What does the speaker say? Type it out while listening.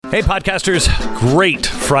Hey, podcasters. Great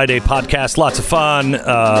Friday podcast. Lots of fun.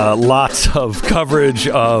 Lots of coverage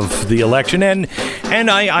of the election.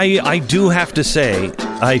 And I do have to say,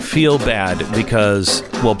 I feel bad because,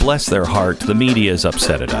 well, bless their heart, the media is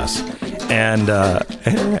upset at us. And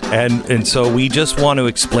so we just want to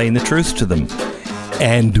explain the truth to them.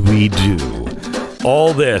 And we do.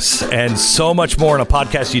 All this and so much more in a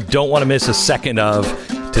podcast you don't want to miss a second of.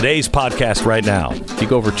 Today's podcast right now. If you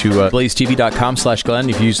go over to blazetv.com/Glenn,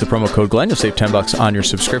 if you use the promo code Glenn, you'll save $10 on your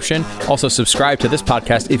subscription. Also, subscribe to this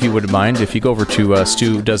podcast if you wouldn't mind. If you go over to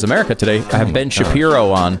Stu Does America today, I have Ben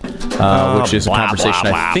Shapiro on, which is a conversation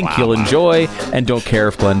I think you'll enjoy and don't care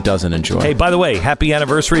if Glenn doesn't enjoy. Hey, by the way, happy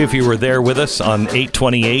anniversary if you were there with us on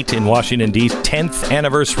 8/28 in Washington, D.C. 10th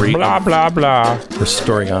anniversary. Blah, blah, blah.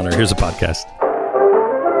 Restoring honor. Here's a podcast.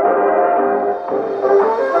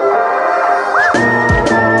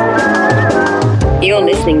 You're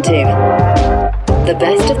listening to the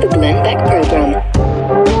best of the Glenn Beck program.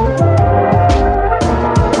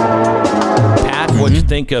 Pat, what'd you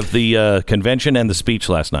think of the convention and the speech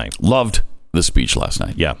last night? Loved the speech last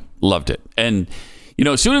night. Yeah. Loved it. And, you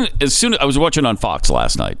know, as soon as I was watching on Fox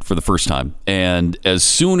last night for the first time, and as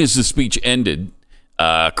soon as the speech ended,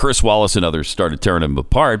 Chris Wallace and others started tearing him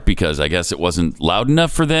apart because I guess it wasn't loud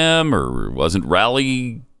enough for them or wasn't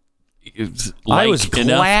rally. I was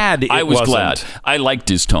glad I was glad. I liked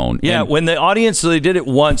his tone. Yeah, when the audience, they did it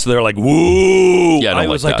once, they're like, woo! Yeah, I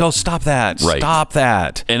was like, oh, stop that. Right. Stop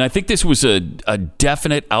that. And I think this was a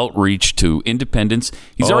definite outreach to independents.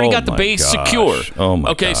 He's already got the base secure. Oh, my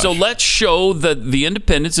Okay, gosh. so let's show the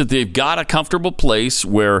independents that they've got a comfortable place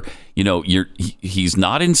where, you know, he's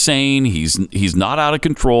not insane. He's not out of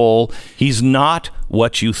control. He's not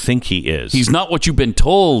what you think he is. He's not what you've been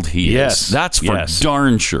told he Yes. is. That's for Yes.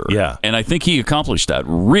 darn sure. Yeah. And I think he accomplished that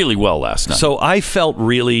really well last night. So I felt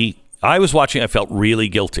really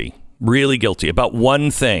guilty about one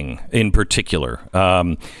thing in particular.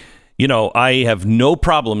 You know, I have no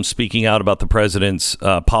problem speaking out about the president's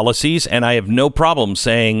policies, and I have no problem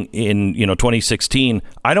saying in 2016,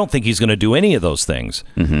 I don't think he's going to do any of those things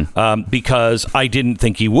because I didn't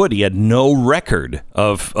think he would. He had no record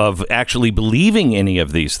of actually believing any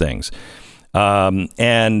of these things.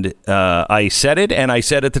 And I said it, and I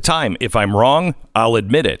said at the time, if I'm wrong, I'll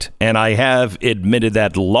admit it. And I have admitted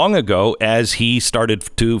that long ago as he started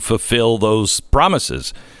to fulfill those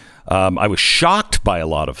promises. I was shocked by a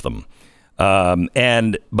lot of them.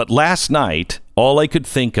 But last night, all I could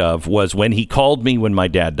think of was when he called me when my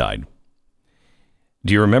dad died.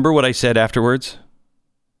 Do you remember what I said afterwards?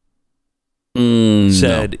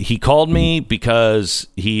 Said he called me because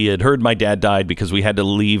he had heard my dad died because we had to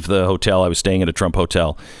leave the hotel. I was staying at a Trump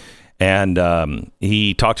hotel. And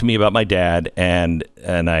he talked to me about my dad, and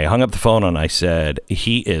I hung up the phone and I said,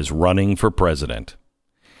 he is running for president.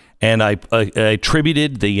 And I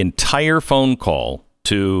attributed the entire phone call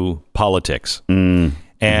to politics.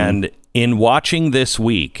 And in watching this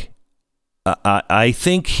week, I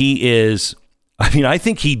think he is... I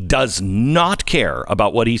think he does not care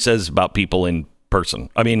about what he says about people in person.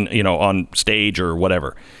 On stage or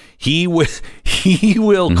whatever. He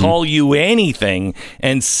will call you anything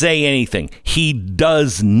and say anything. He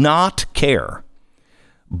does not care.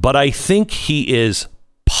 But I think he is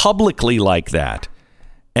publicly like that.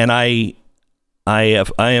 And I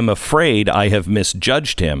am afraid I have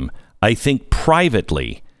misjudged him. I think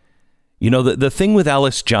privately, the thing with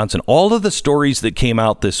Alice Johnson, all of the stories that came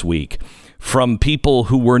out this week from people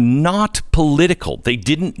who were not political, they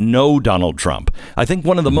didn't know Donald Trump. I think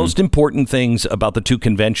one of the most important things about the two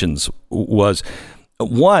conventions was,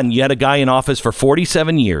 one, you had a guy in office for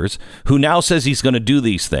 47 years who now says he's going to do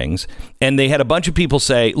these things. And they had a bunch of people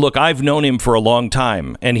say, look, I've known him for a long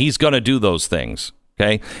time and he's going to do those things.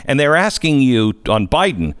 Okay. And they're asking you on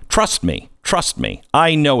Biden, trust me,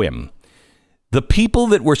 I know him. The people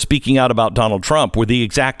that were speaking out about Donald Trump were the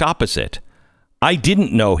exact opposite. I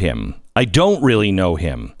didn't know him. I don't really know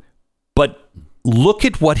him. But look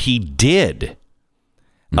at what he did.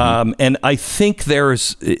 And I think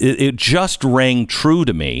it just rang true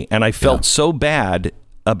to me. And I felt so bad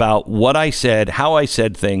about what I said, how I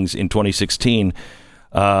said things in 2016.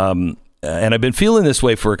 And I've been feeling this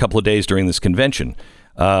way for a couple of days during this convention.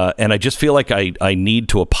 And I just feel like I need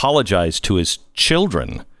to apologize to his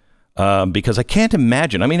children because I can't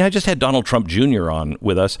imagine. I just had Donald Trump Jr. on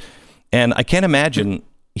with us, and I can't imagine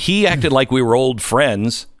he acted like we were old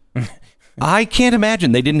friends. I can't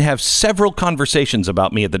imagine they didn't have several conversations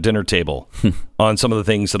about me at the dinner table on some of the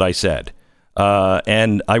things that I said.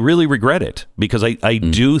 And I really regret it because I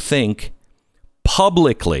do think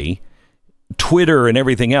publicly, Twitter and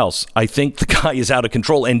everything else, I think the guy is out of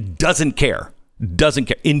control and doesn't care. doesn't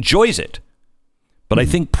care, enjoys it. But I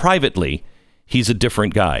think privately, he's a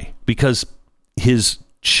different guy because his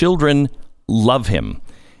children love him.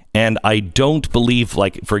 And I don't believe,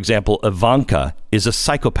 like, for example, Ivanka is a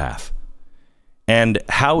psychopath. And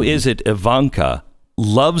how is it Ivanka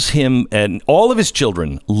loves him and all of his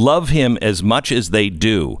children love him as much as they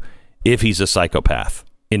do if he's a psychopath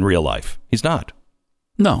in real life? He's not.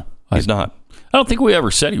 No, he's not. I don't think we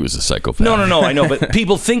ever said he was a psychopath. No, I know, but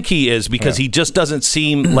people think he is because he just doesn't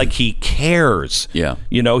seem like he cares. Yeah.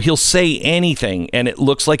 You know, he'll say anything and it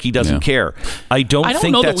looks like he doesn't care. I don't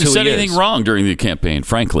think know that's that we who said he anything is. wrong during the campaign,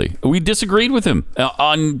 frankly. We disagreed with him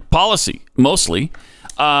on policy, mostly.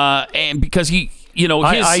 And because he, you know,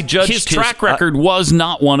 his track record was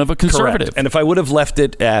not one of a conservative. Correct. And if I would have left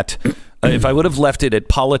it at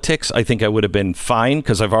politics, I think I would have been fine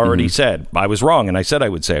because I've already said I was wrong, and I said I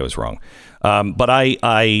would say I was wrong. But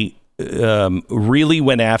I really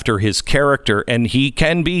went after his character, and he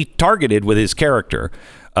can be targeted with his character,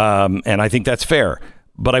 and I think that's fair.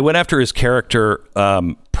 But I went after his character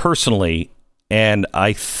personally, and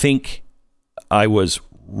I think I was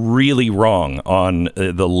really wrong on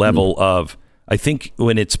the level of, I think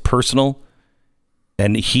when it's personal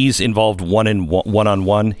and he's involved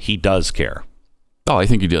one-on-one, he does care. Oh, I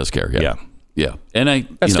think he does care. Yeah. And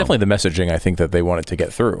that's definitely the messaging I think that they wanted to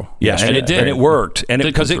get through. Yeah, and it did. And it worked. And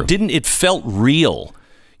because it felt real.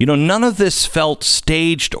 You know, none of this felt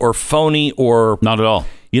staged or phony or... Not at all.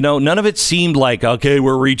 You know, none of it seemed like, okay,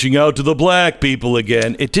 we're reaching out to the black people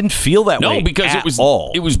again. It didn't feel that way. No, because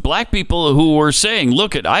it was black people who were saying,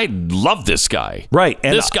 look, I love this guy. Right.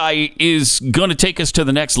 And this guy is going to take us to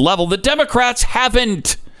the next level. The Democrats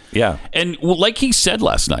haven't. Yeah. And like he said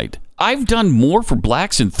last night, I've done more for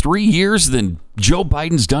blacks in 3 years than Joe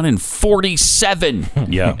Biden's done in 47.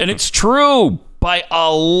 Yeah. And it's true by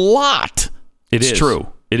a lot. It's true.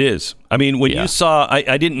 It is. I mean, when you saw,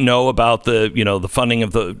 I didn't know about the funding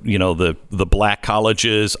of the black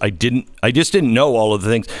colleges. I just didn't know all of the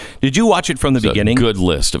things. Did you watch it from the beginning? Good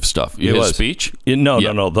list of stuff. His speech? No.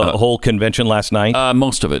 The whole convention last night?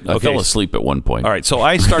 Most of it. I fell asleep at one point. All right. So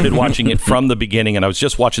I started watching it from the beginning, and I was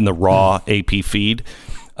just watching the raw AP feed.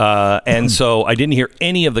 And so I didn't hear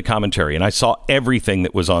any of the commentary, and I saw everything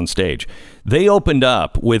that was on stage. They opened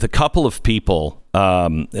up with a couple of people,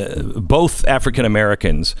 both African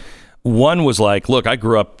Americans. One was like, look, I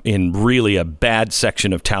grew up in really a bad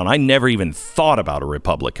section of town. I never even thought about a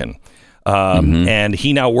Republican. And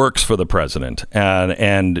he now works for the president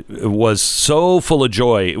and was so full of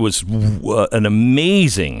joy. It was an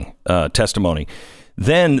amazing testimony.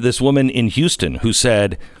 Then this woman in Houston who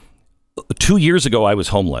said, 2 years ago, I was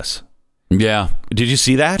homeless. Yeah. Did you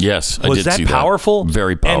see that? Yes, I did. Was that powerful?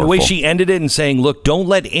 Very powerful. And the way she ended it and saying, look, don't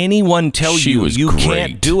let anyone tell you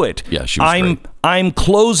can't do it. Yeah, she was great. I'm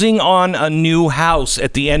closing on a new house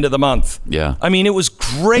at the end of the month. Yeah. I mean, it was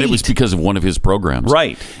great. And it was because of one of his programs.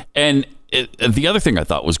 Right. And the other thing I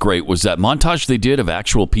thought was great was that montage they did of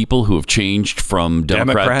actual people who have changed from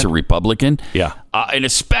Democrat to Republican. Yeah. And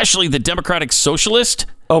especially the Democratic Socialist.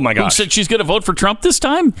 Oh my gosh! Who said she's going to vote for Trump this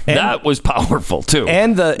time? And that was powerful too.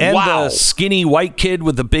 And the skinny white kid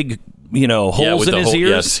with the big, holes in his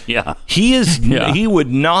ears. Yes. Yeah. He is. He would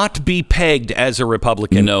not be pegged as a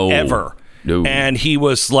Republican ever. No. And he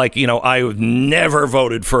was like, I never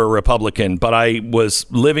voted for a Republican, but I was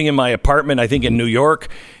living in my apartment, I think in New York,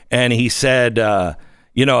 and he said, I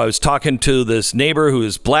was talking to this neighbor who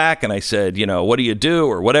is black, and I said, what do you do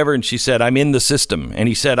or whatever? And she said, I'm in the system. And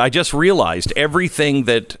he said, I just realized everything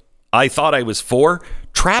that I thought I was for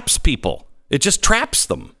traps people. It just traps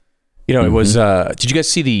them. It was, did you guys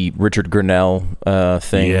see the Richard Grinnell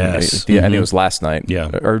thing? Yes. I think it was last night. Yeah.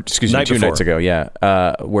 Or, excuse me, 2 nights ago. Yeah.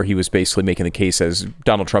 Where he was basically making the case as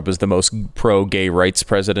Donald Trump is the most pro-gay rights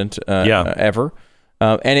president ever.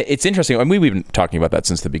 And it's interesting. I mean, we've been talking about that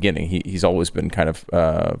since the beginning. He's always been kind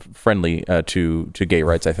of friendly to gay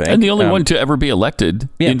rights, I think. And the only one to ever be elected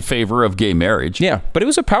in favor of gay marriage. Yeah. But it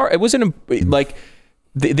was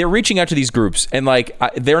they're reaching out to these groups, and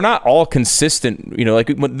they're not all consistent.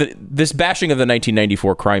 This bashing of the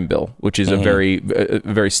 1994 crime bill, which is a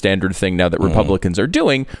very standard thing now that Republicans are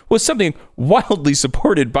doing, was something wildly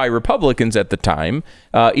supported by Republicans at the time.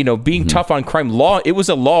 Being tough on crime law, it was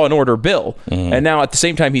a law and order bill, and now at the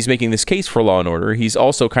same time he's making this case for law and order. He's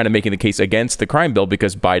also kind of making the case against the crime bill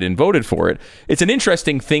because Biden voted for it. It's an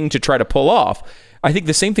interesting thing to try to pull off. I think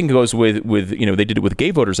the same thing goes with they did it with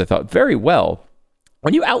gay voters. I thought very well.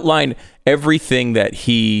 When you outline everything that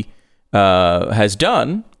he has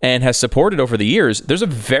done, and has supported over the years, there's a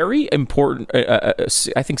very important,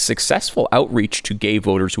 I think, successful outreach to gay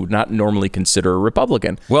voters who would not normally consider a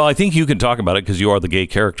Republican. Well, I think you can talk about it because you are the gay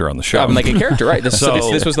character on the show. I'm the gay character, right? This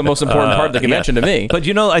was the most important part of the convention to me. But,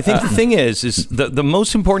 I think the thing is the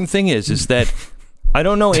most important thing is that I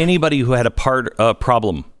don't know anybody who had a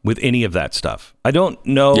problem with any of that stuff. I don't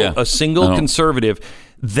know a single conservative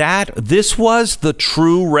that this was the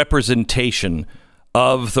true representation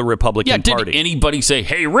of the Republican Party. Did anybody say,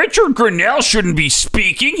 hey, Richard Grinnell shouldn't be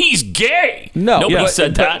speaking? He's gay. No. Nobody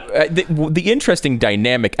said that. The interesting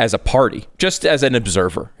dynamic as a party, just as an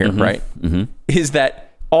observer here, right, is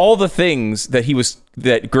that all the things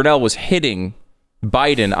that Grinnell was hitting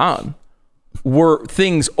Biden on were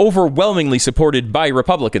things overwhelmingly supported by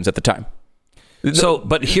Republicans at the time.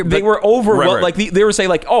 They were overwhelmed. Right. Like they were saying,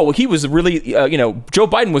 like, oh, he was really, Joe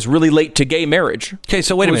Biden was really late to gay marriage. Okay,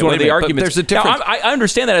 so wait a minute. One of the arguments. There's a difference. Now, I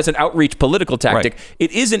understand that as an outreach political tactic. Right.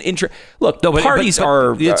 It is an Look, parties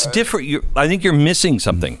are. It's different. I think you're missing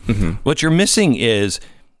something. What you're missing is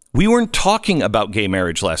we weren't talking about gay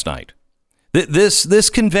marriage last night. This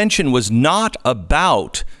convention was not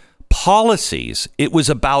about policies. It was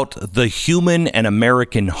about the human and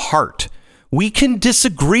American heart. We can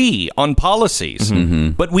disagree on policies,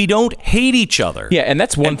 but we don't hate each other. Yeah, and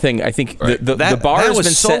that's one thing I think the bar has been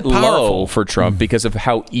set low for Trump because of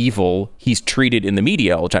how evil he's treated in the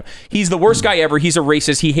media all the time. He's the worst guy ever. He's a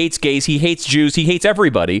racist. He hates gays. He hates Jews. He hates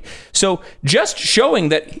everybody. So just showing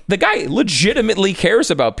that the guy legitimately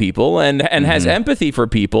cares about people and has empathy for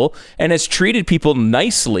people and has treated people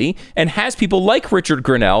nicely and has people like Richard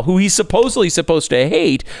Grinnell, who he's supposedly supposed to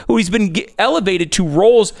hate, who he's been elevated to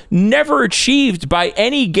roles never achieved by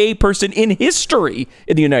any gay person in history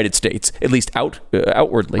in the United States, at least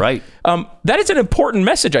outwardly. Right. That is an important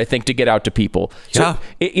message, I think, to get out to people. So,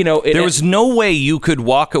 there was no way you could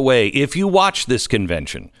walk away if you watched this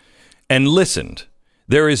convention and listened.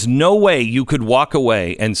 There is no way you could walk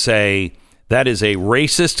away and say, that is a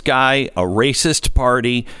racist guy, a racist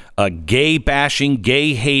party, a gay bashing,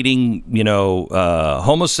 gay hating,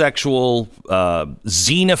 homosexual,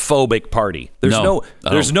 xenophobic party.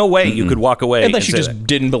 There's no way you could walk away unless you just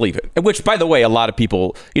didn't believe it. Which, by the way, a lot of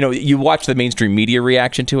people, you watch the mainstream media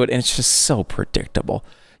reaction to it, and it's just so predictable.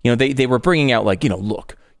 They were bringing out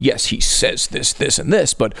look, yes, he says this, and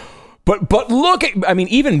this, but look at,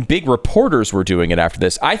 even big reporters were doing it after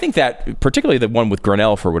this. I think that particularly the one with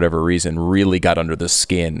Grinnell, for whatever reason, really got under the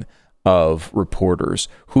skin of reporters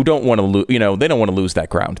who don't want to lose, they don't want to lose that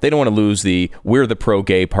ground. They don't want to lose we're the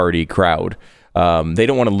pro-gay party crowd. They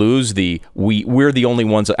don't want to lose we're the only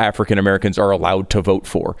ones that African Americans are allowed to vote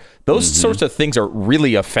for. Those sorts of things are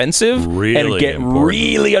really offensive and get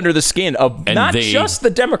really under the skin of just the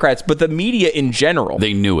Democrats, but the media in general.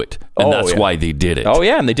 They knew it, and that's why they did it. Oh,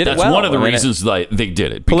 yeah, and they did it well. That's one of the reasons they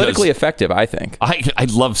did it. Politically effective, I think. I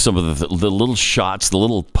love some of the little shots, the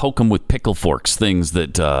little poke 'em with pickle forks things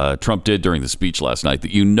that Trump did during the speech last night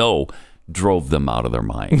that drove them out of their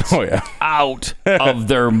minds. Oh, yeah. Out of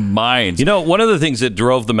their minds. One of the things that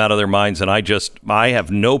drove them out of their minds, and I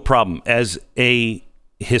have no problem as a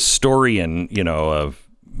historian,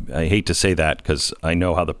 I hate to say that because I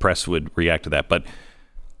know how the press would react to that, but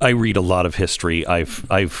I read a lot of history. I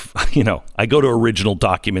go to original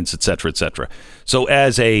documents, et cetera, et cetera. So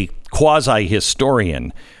as a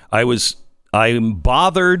quasi-historian, I'm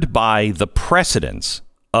bothered by the precedence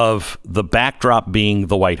of the backdrop being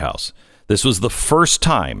the White House. This was the first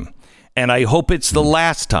time, and I hope it's the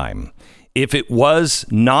last time. If it was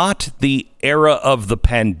not the era of the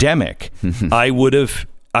pandemic, I would have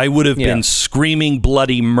been screaming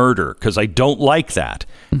bloody murder because I don't like that.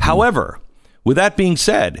 However, with that being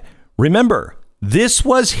said, remember, this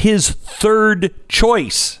was his third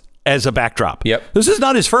choice as a backdrop. Yep. This is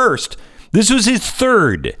not his first. This was his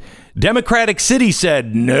third. Democratic City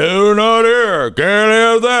said, no, not here. Can't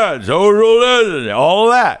have that. Social distancing, all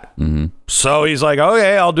of that. So he's like,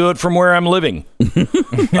 okay, I'll do it from where I'm living. It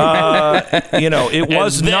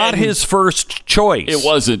was not his first choice. It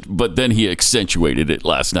wasn't, but then he accentuated it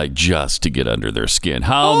last night just to get under their skin.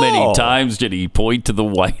 How many times did he point to the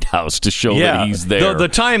White House to show that he's there? The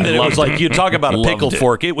time that it was like, you talk about a pickle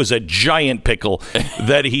fork, it was a giant pickle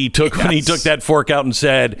that he took when he took that fork out and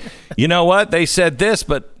said, you know what? They said this,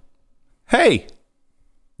 but hey,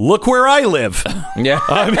 look where I live. Yeah.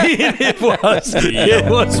 It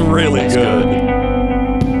was really good.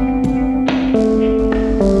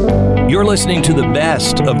 You're listening to the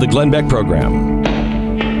best of the Glenn Beck program.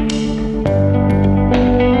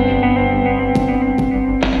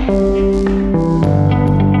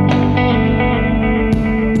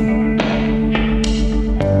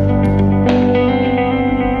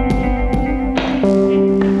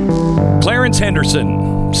 Clarence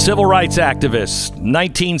Henderson, civil rights activist,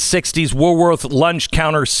 1960s Woolworth lunch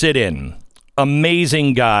counter sit-in.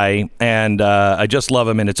 Amazing guy, and I just love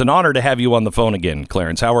him, and it's an honor to have you on the phone again,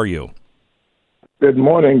 Clarence. How are you? Good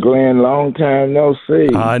morning, Glenn. Long time no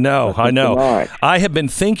see. I know. I have been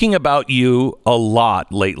thinking about you a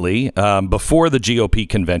lot lately, before the GOP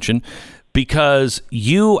convention, because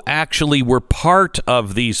you actually were part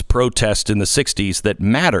of these protests in the 60s that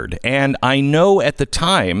mattered. And I know at the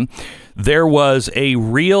time there was a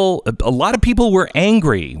lot of people were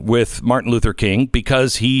angry with Martin Luther King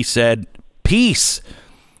because he said, peace.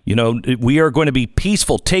 You know, we are going to be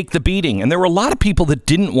peaceful, take the beating. And there were a lot of people that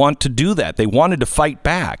didn't want to do that. They wanted to fight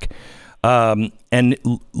back. And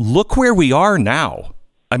look where we are now.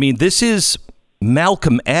 I mean, this is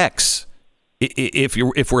Malcolm X.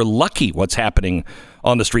 If we're lucky, what's happening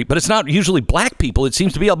on the street. But it's not usually black people. It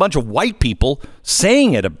seems to be a bunch of white people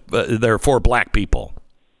saying it. They're for black people.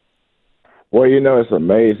 Well, you know, it's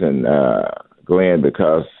amazing, Glenn,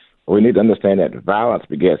 because we need to understand that violence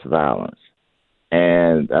begets violence.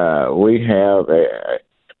 And we have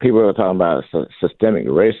people are talking about systemic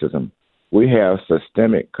racism. We have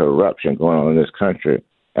systemic corruption going on in this country,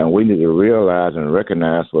 and we need to realize and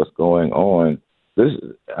recognize what's going on. This,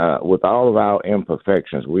 with all of our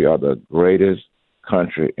imperfections, we are the greatest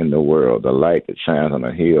country in the world, the light that shines on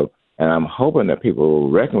a hill. And I'm hoping that people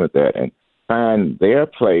will reckon with that and find their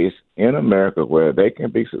place in America where they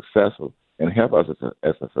can be successful and help us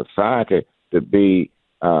as a society to be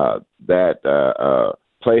that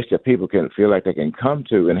place that people can feel like they can come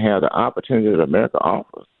to and have the opportunity that America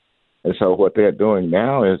offers. And so what they're doing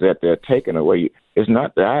now is that they're taking away. The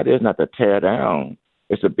idea is not to tear down;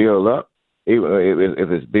 it's to build up. Even if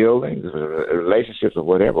it's buildings, if it's relationships, or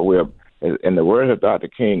whatever. In the words of Dr.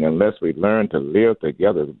 King, unless we learn to live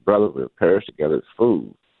together as brothers, we'll perish together as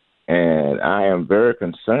fools. And I am very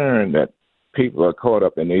concerned that people are caught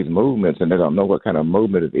up in these movements and they don't know what kind of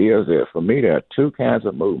movement it is. For me, there are two kinds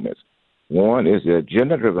of movements. One is the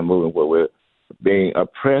agenda-driven movement where we're being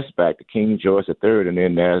oppressed back to King George III, and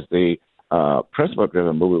then there's the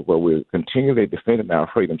principle-driven movement where we're continually defending our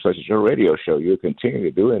freedom, such as your radio show. You're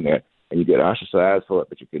continually doing that, and you get ostracized for it,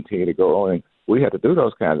 but you continue to go on. And we have to do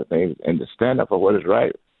those kinds of things and to stand up for what is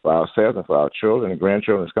right for ourselves and for our children and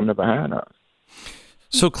grandchildren that's coming up behind us.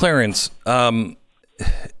 So, Clarence, what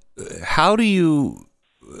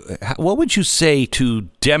would you say to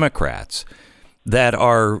Democrats that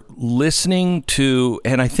are listening to,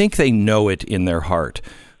 and I think they know it in their heart,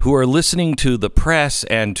 who are listening to the press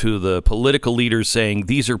and to the political leaders saying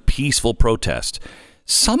these are peaceful protests?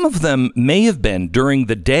 Some of them may have been during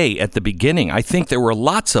the day at the beginning. I think there were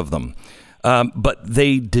lots of them, but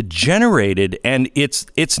they degenerated, and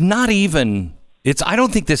it's not even. I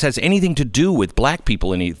don't think this has anything to do with black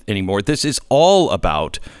people anymore. This is all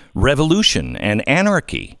about revolution and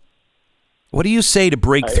anarchy. What do you say to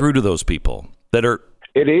break through to those people that are?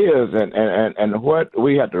 It is, and what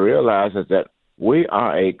we have to realize is that we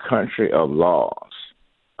are a country of laws.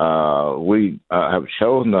 We have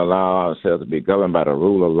chosen to allow ourselves to be governed by the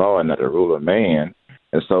rule of law and not the rule of man.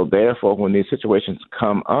 And so, therefore, when these situations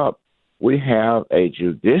come up, we have a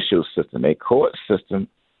judicial system, a court system,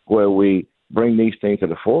 where we bring these things to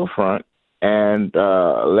the forefront and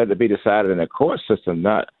let it be decided in the court system,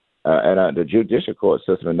 not the judicial court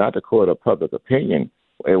system, and not the court of public opinion,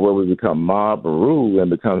 where we become mob rule and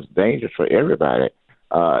becomes dangerous for everybody.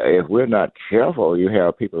 If we're not careful, you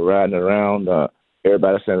have people riding around,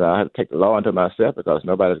 everybody saying, I have to take the law into myself because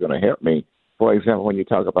nobody's going to help me. For example, when you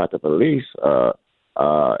talk about the police,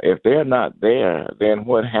 if they're not there, then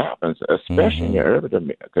what happens, especially in the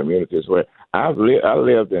urban communities where I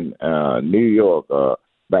lived in New York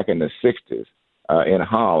back in the 60s in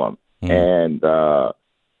Harlem. And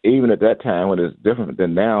even at that time, when it's different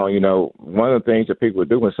than now, you know, one of the things that people would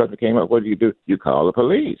do when something came up, what do? You call the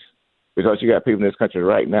police. Because you got people in this country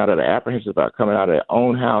right now that are apprehensive about coming out of their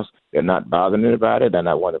own house. They're not bothering anybody. They're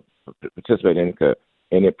not want to participate in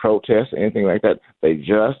any protests or anything like that. They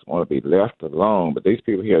just want to be left alone. But these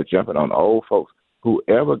people here are jumping on old folks.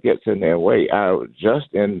 Whoever gets in their way. I'm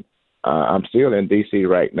still in D.C.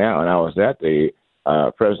 right now, and I was at the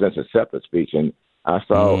president's acceptance speech, and I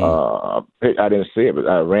saw, I didn't see it,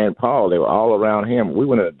 but Rand Paul, they were all around him. We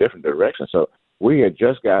went in a different direction. So we had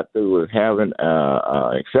just got through with having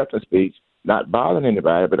acceptance speech, not bothering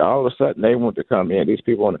anybody, but all of a sudden they want to come in. These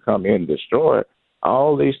people want to come in and destroy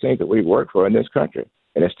all these things that we work for in this country.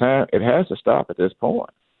 And it's time, it has to stop at this point.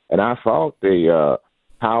 And I fault the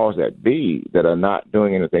powers that be that are not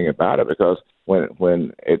doing anything about it, because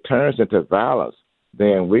when it turns into violence,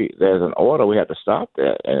 then there's an order. We have to stop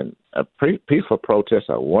that. And peaceful protests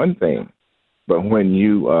are one thing, but when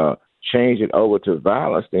you change it over to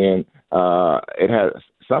violence, then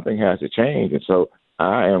something has to change. And so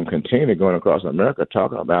I am continually going across America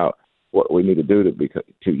talking about what we need to do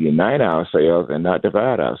to unite ourselves and not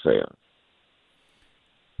divide ourselves.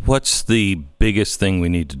 What's the biggest thing we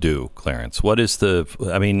need to do, Clarence?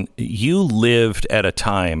 You lived at a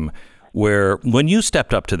time where when you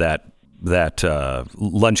stepped up to that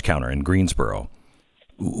lunch counter in Greensboro,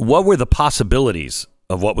 what were the possibilities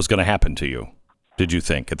of what was going to happen to you, did you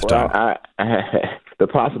think at the time? The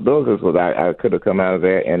possibilities was I could have come out of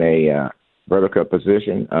there in a vertical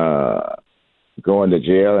position, going to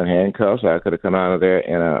jail in handcuffs. I could have come out of there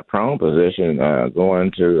in a prone position,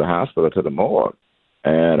 going to the hospital, to the morgue.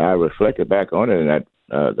 And I reflected back on it, and that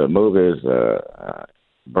the movie is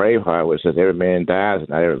Braveheart, which says every man dies and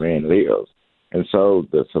not every man lives. And so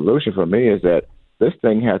the solution for me is that this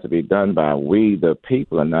thing has to be done by we, the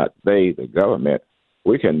people, and not they, the government.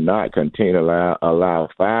 We cannot continue to allow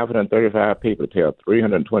 535 people to tell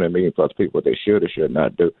 320 million plus people what they should or should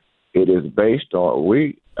not do. It is based on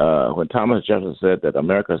when Thomas Jefferson said that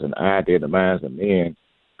America is an idea in the minds of men,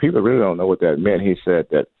 people really don't know what that meant. He said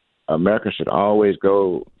that America should always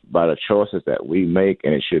go by the choices that we make,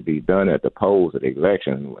 and it should be done at the polls at the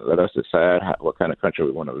election. Let us decide what kind of country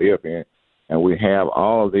we want to live in. And we have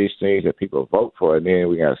all of these things that people vote for, and then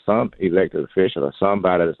we have some elected official or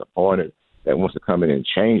somebody that's appointed that wants to come in and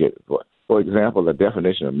change it. For example, the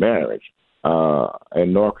definition of marriage.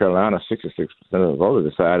 In North Carolina, 66% of the voters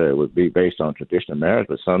decided it would be based on traditional marriage,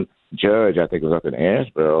 but some judge, I think it was up in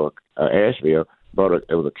Asheville,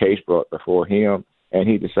 it was a case brought before him, and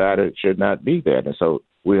he decided it should not be that. And so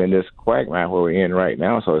we're in this quagmire where we're in right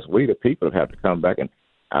now. So it's we, the people, have to come back and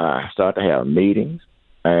start to have meetings.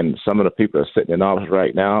 And some of the people that are sitting in office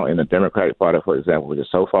right now in the Democratic Party, for example, which is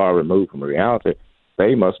so far removed from reality,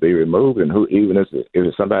 they must be removed. And even if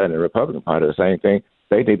it's somebody in the Republican Party, the same thing,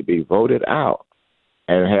 they need to be voted out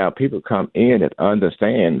and have people come in that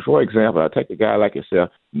understand. For example, I take a guy like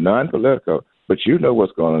yourself, non-political, but you know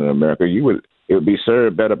what's going on in America. It would be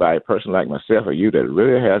served better by a person like myself or you that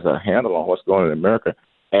really has a handle on what's going on in America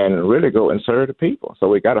and really go and serve the people. So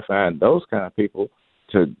we got to find those kind of people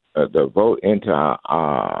to vote into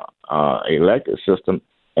our elected system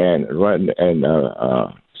and run and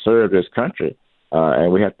serve this country.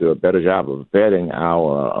 And we have to do a better job of vetting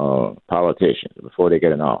our politicians before they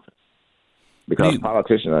get in office. Because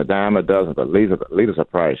politicians are a dime a dozen, but leaders are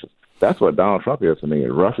priceless. That's what Donald Trump is to me,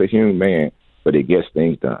 a roughly human man, but he gets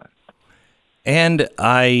things done. And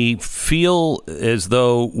I feel as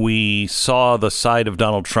though we saw the side of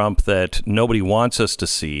Donald Trump that nobody wants us to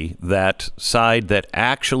see, that side that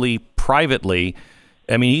actually privately,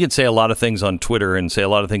 I mean, he could say a lot of things on Twitter and say a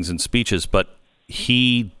lot of things in speeches, but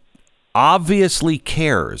he obviously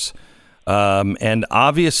cares and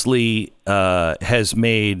obviously has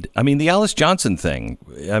made, I mean, the Alice Johnson thing,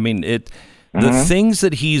 I mean, the things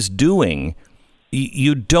that he's doing,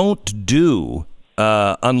 you don't do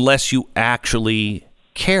unless you actually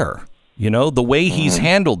care, you know, the way he's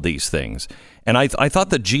handled these things. And I thought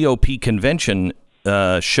the GOP convention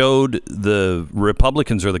showed the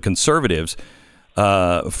Republicans or the conservatives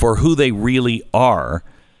for who they really are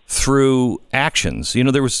through actions. You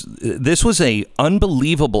know, this was a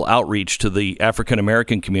unbelievable outreach to the African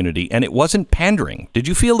American community, and it wasn't pandering. Did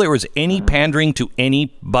you feel there was any pandering to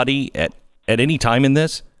anybody at any time in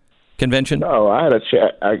this convention? No, I had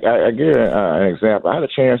I give you an example. I had a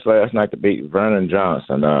chance last night to meet Vernon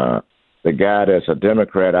Johnson, the guy that's a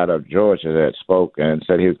Democrat out of Georgia that spoke and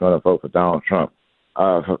said he was going to vote for Donald Trump.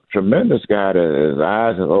 Tremendous guy that his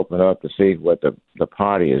eyes have opened up to see what the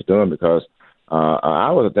party is doing, because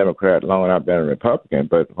I was a Democrat long and I've been a Republican,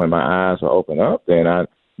 but when my eyes were opened up, then I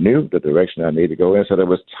knew the direction I needed to go in. So there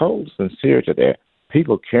was total sincerity there,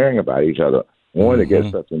 people caring about each other, wanting to get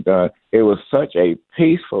something done. It was such a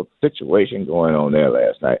peaceful situation going on there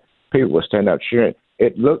last night. People were standing up cheering.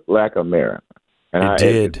 It looked like America. And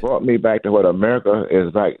it brought me back to what America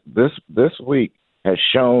is like. This week has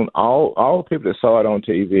shown all the people that saw it on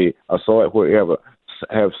TV or saw it wherever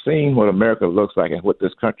have seen what America looks like and what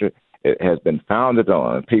this country has been founded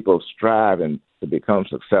on. People striving to become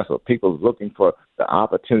successful. People looking for the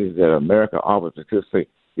opportunities that America offers to succeed.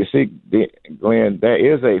 You see, Glenn, there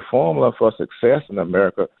is a formula for success in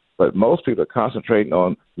America, but most people are concentrating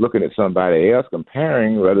on looking at somebody else,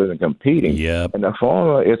 comparing rather than competing. Yep. And the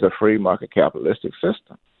formula is a free market capitalistic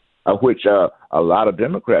system, which a lot of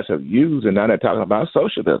Democrats have used, and now they're talking about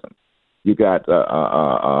socialism. You got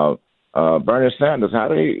Bernie Sanders, how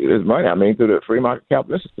do he get his money? I mean, through the free market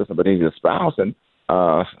capitalistic system, but he's espousing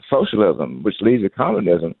socialism, which leads to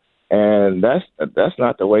communism, and that's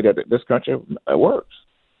not the way that this country works.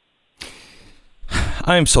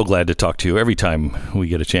 I'm so glad to talk to you every time we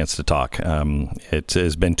get a chance to talk. It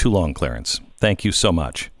has been too long, Clarence. Thank you so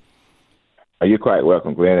much. You're quite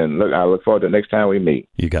welcome, Glenn. And I look forward to the next time we meet.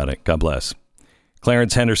 You got it. God bless.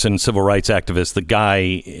 Clarence Henderson, civil rights activist, the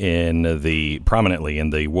guy prominently in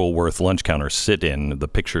the Woolworth lunch counter sit-in, the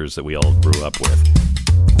pictures that we all grew up with.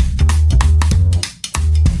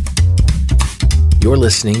 You're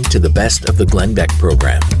listening to the Best of the Glenn Beck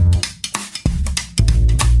program.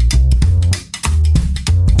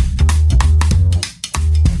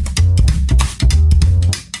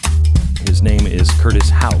 His name is Curtis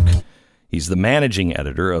Houck. He's the managing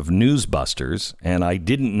editor of NewsBusters, and I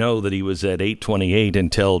didn't know that he was at 828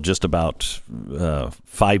 until just about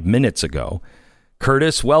 5 minutes ago.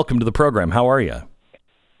 Curtis, welcome to the program. How are you?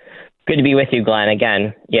 Good to be with you, Glenn.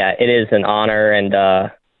 Again, yeah, it is an honor, and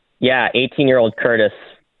 18-year-old Curtis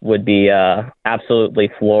would be absolutely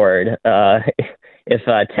floored if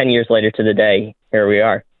 10 years later to the day, here we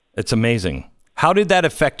are. It's amazing. How did that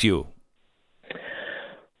affect you?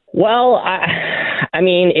 Well, I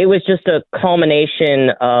mean, it was just a culmination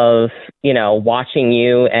of, watching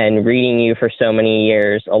you and reading you for so many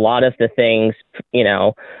years. A lot of the things,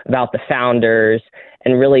 about the founders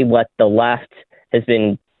and really what the left has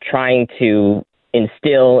been trying to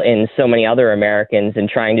instill in so many other Americans and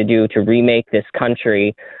trying to do to remake this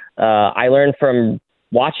country. I learned from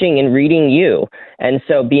watching and reading you. And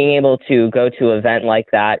so being able to go to an event like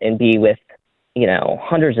that and be with,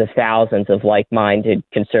 hundreds of thousands of like-minded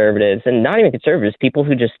conservatives, and not even conservatives, people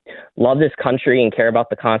who just love this country and care about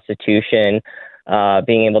the Constitution,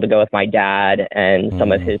 being able to go with my dad and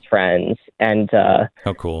some of his friends. And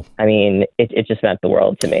how cool. I mean, it just meant the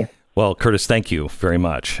world to me. Well, Curtis, thank you very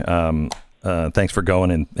much. Thanks for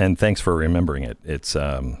going and thanks for remembering it. It's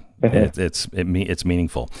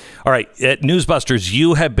meaningful. All right, at NewsBusters,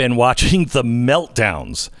 you have been watching the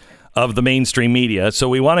meltdowns of the mainstream media, so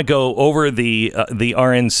we want to go over the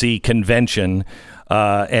RNC convention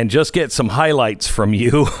and just get some highlights from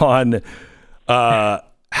you on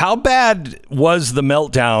how bad was the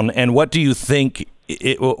meltdown, and what do you think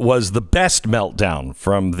it was the best meltdown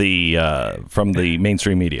from the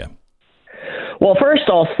mainstream media? Well, first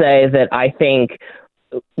I'll say that I think,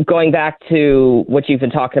 going back to what you've been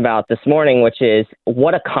talking about this morning, which is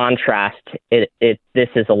what a contrast this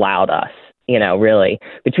has allowed us, really,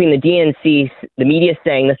 between the DNC, the media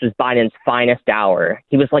saying this was Biden's finest hour.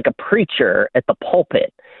 He was like a preacher at the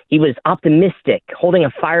pulpit. He was optimistic, holding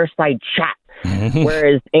a fireside chat.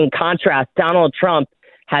 Whereas in contrast, Donald Trump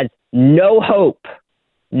has no hope.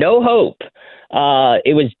 No hope.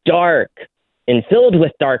 It was dark and filled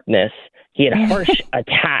with darkness. He had harsh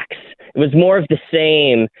attacks. It was more of the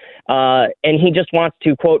same. And he just wants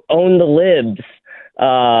to, quote, own the libs.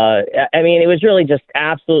 I mean, it was really just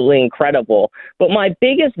absolutely incredible. But my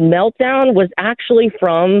biggest meltdown was actually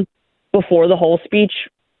from before the whole speech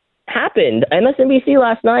happened. MSNBC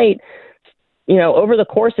last night, over the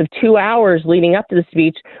course of 2 hours leading up to the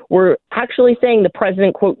speech, were actually saying the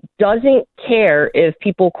president, quote, doesn't care if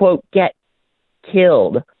people, quote, get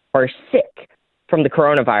killed or sick from the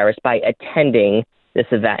coronavirus by attending this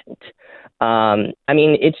event. I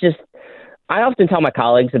mean, it's just, I often tell my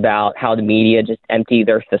colleagues about how the media just empty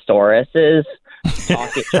their thesauruses,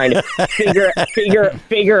 trying to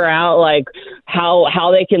figure out like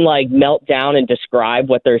how they can like melt down and describe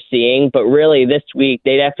what they're seeing. But really this week,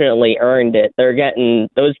 they definitely earned it. They're getting,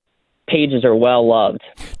 those pages are well loved.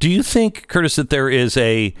 Do you think, Curtis, that there is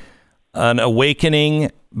an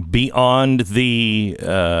awakening beyond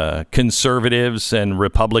the conservatives and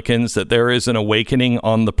Republicans, that there is an awakening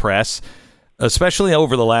on the press, especially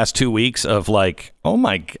over the last 2 weeks, of like, oh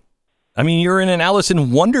my, I mean, you're in an Alice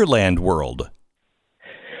in Wonderland world.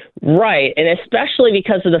 Right. And especially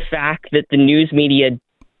because of the fact that the news media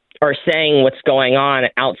are saying what's going on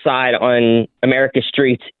outside on America's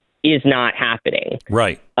streets is not happening.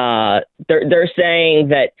 Right. They're saying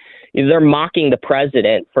that they're mocking the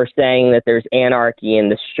president for saying that there's anarchy in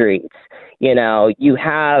the streets. You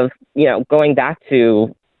have, going back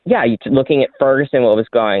to, looking at Ferguson, what was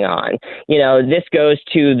going on. This goes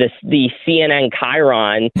to the CNN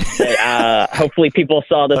Chiron that hopefully people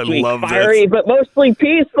saw this week. Fiery, but mostly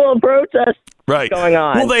peaceful protests going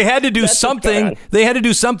on. Well, they had to do something. They had to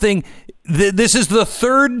do something. This is the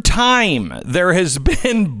third time there has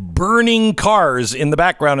been burning cars in the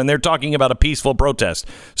background, and they're talking about a peaceful protest.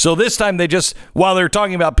 So this time while they're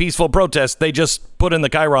talking about peaceful protest, they just put in the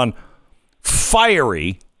Chiron,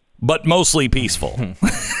 fiery, but mostly peaceful.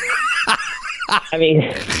 I mean,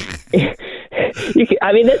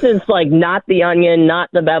 this is like not The Onion, not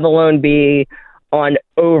the Babylon Bee on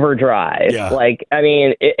overdrive. Yeah. Like, I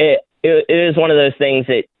mean, it is one of those things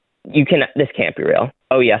that this can't be real.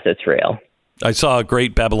 Oh, yes, it's real. I saw a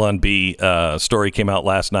great Babylon Bee story came out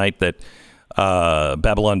last night that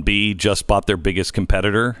Babylon Bee just bought their biggest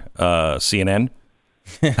competitor, CNN.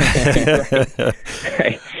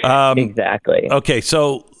 Right. Exactly. Okay,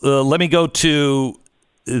 so let me go to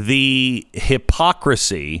the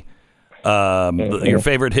hypocrisy, your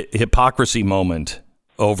favorite hypocrisy moment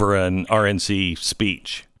over an RNC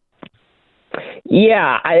speech.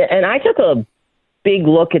 Yeah, I took a big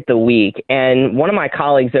look at the week, and one of my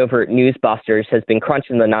colleagues over at NewsBusters has been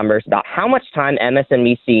crunching the numbers about how much time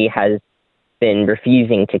MSNBC has been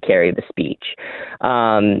refusing to carry the speech.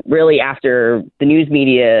 Really, after the news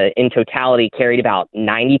media in totality carried about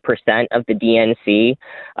 90% of the DNC.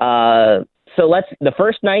 So the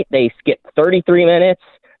first night they skipped 33 minutes,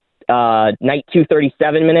 night 2,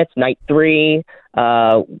 37 minutes, night 3,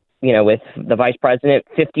 with the vice president,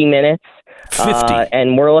 50 minutes. 50.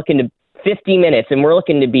 And we're looking to 50 minutes, and we're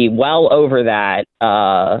looking to be well over that,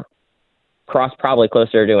 cross probably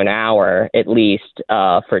closer to an hour at least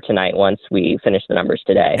for tonight once we finish the numbers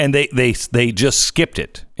today. And they just skipped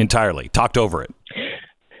it entirely, talked over it.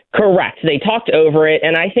 Correct. They talked over it.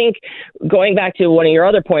 And I think going back to one of your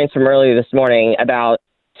other points from earlier this morning about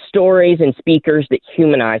stories and speakers that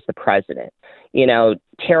humanize the president.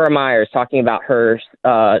 Tara Myers talking about her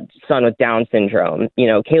son with Down syndrome,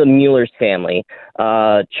 Caleb Mueller's family,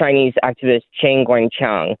 Chinese activist Chen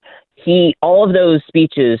Guangcheng. All of those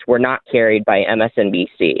speeches were not carried by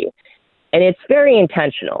MSNBC. And it's very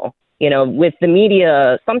intentional. With the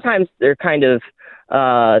media, sometimes they're kind of,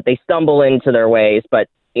 they stumble into their ways, but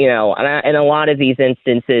in a lot of these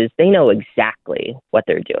instances, they know exactly what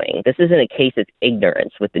they're doing. This isn't a case of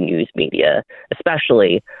ignorance with the news media,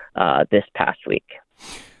 especially this past week.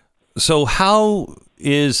 So how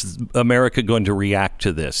is America going to react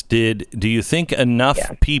to this? Do you think enough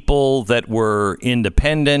people that were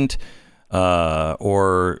independent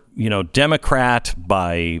or Democrat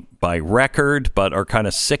by record but are kind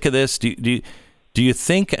of sick of this? Do you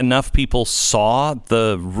think enough people saw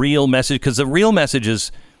the real message? Because the real message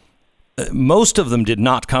is most of them did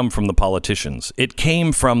not come from the politicians. It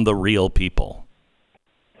came from the real people.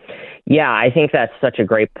 Yeah, I think that's such a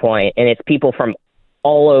great point. And it's people from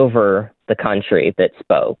all over the country that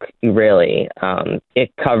spoke, really.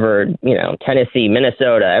 It covered, Tennessee,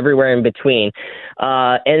 Minnesota, everywhere in between.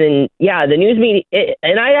 And then, the news media,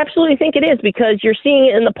 and I absolutely think it is because you're seeing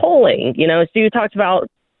it in the polling. Stu talked about,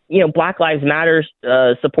 Black Lives Matter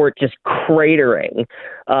support just cratering.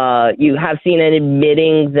 You have CNN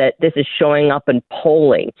admitting that this is showing up in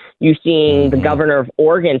polling. You're seeing the governor of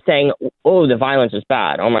Oregon saying, oh, the violence is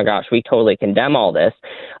bad. Oh, my gosh, we totally condemn all this.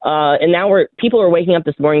 And now people are waking up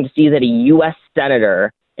this morning to see that a U.S.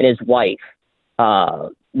 senator and his wife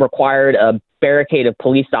required a barricade of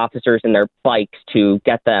police officers in their bikes to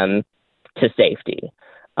get them to safety.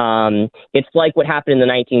 It's like what happened in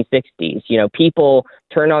the 1960s. People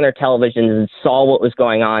turned on their televisions and saw what was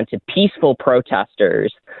going on to peaceful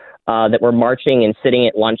protesters that were marching and sitting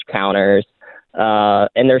at lunch counters.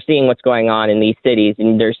 And they're seeing what's going on in these cities,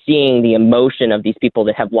 and they're seeing the emotion of these people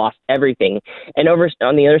that have lost everything. And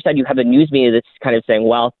on the other side, you have the news media that's kind of saying,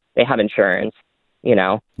 well, they have insurance,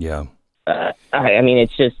 Yeah.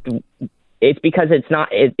 It's because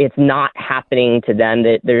it's not happening to them,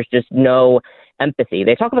 that there's just no empathy.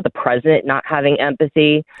 They talk about the president not having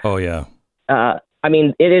empathy. Oh, yeah.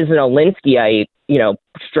 It is an Alinskyite,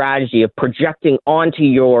 strategy of projecting onto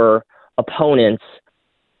your opponents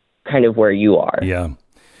kind of where you are. Yeah.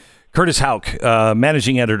 Curtis Houck,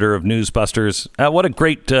 managing editor of NewsBusters. What a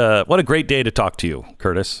great day to talk to you,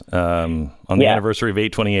 Curtis, on the anniversary of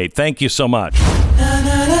 828. Thank you so much.